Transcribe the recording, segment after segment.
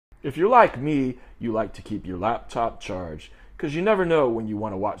If you're like me, you like to keep your laptop charged because you never know when you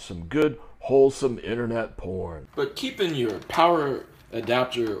want to watch some good, wholesome internet porn. But keeping your power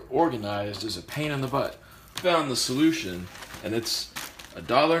adapter organized is a pain in the butt. Found the solution, and it's a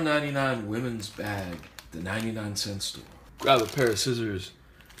 $1.99 women's bag at the 99-cent store. Grab a pair of scissors,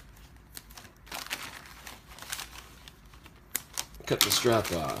 cut the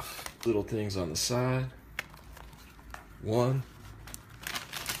strap off. Little things on the side. 1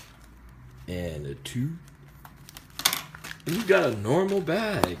 and a 2. And you've got a normal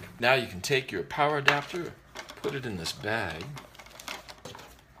bag. Now you can take your power adapter, put it in this bag,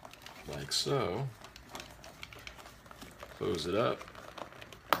 like so. Close it up.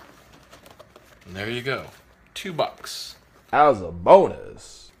 And there you go. $2. As a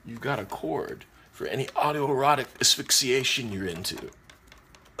bonus, you've got a cord for any autoerotic asphyxiation you're into.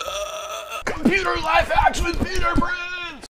 Computer life hacks with Peter Prins!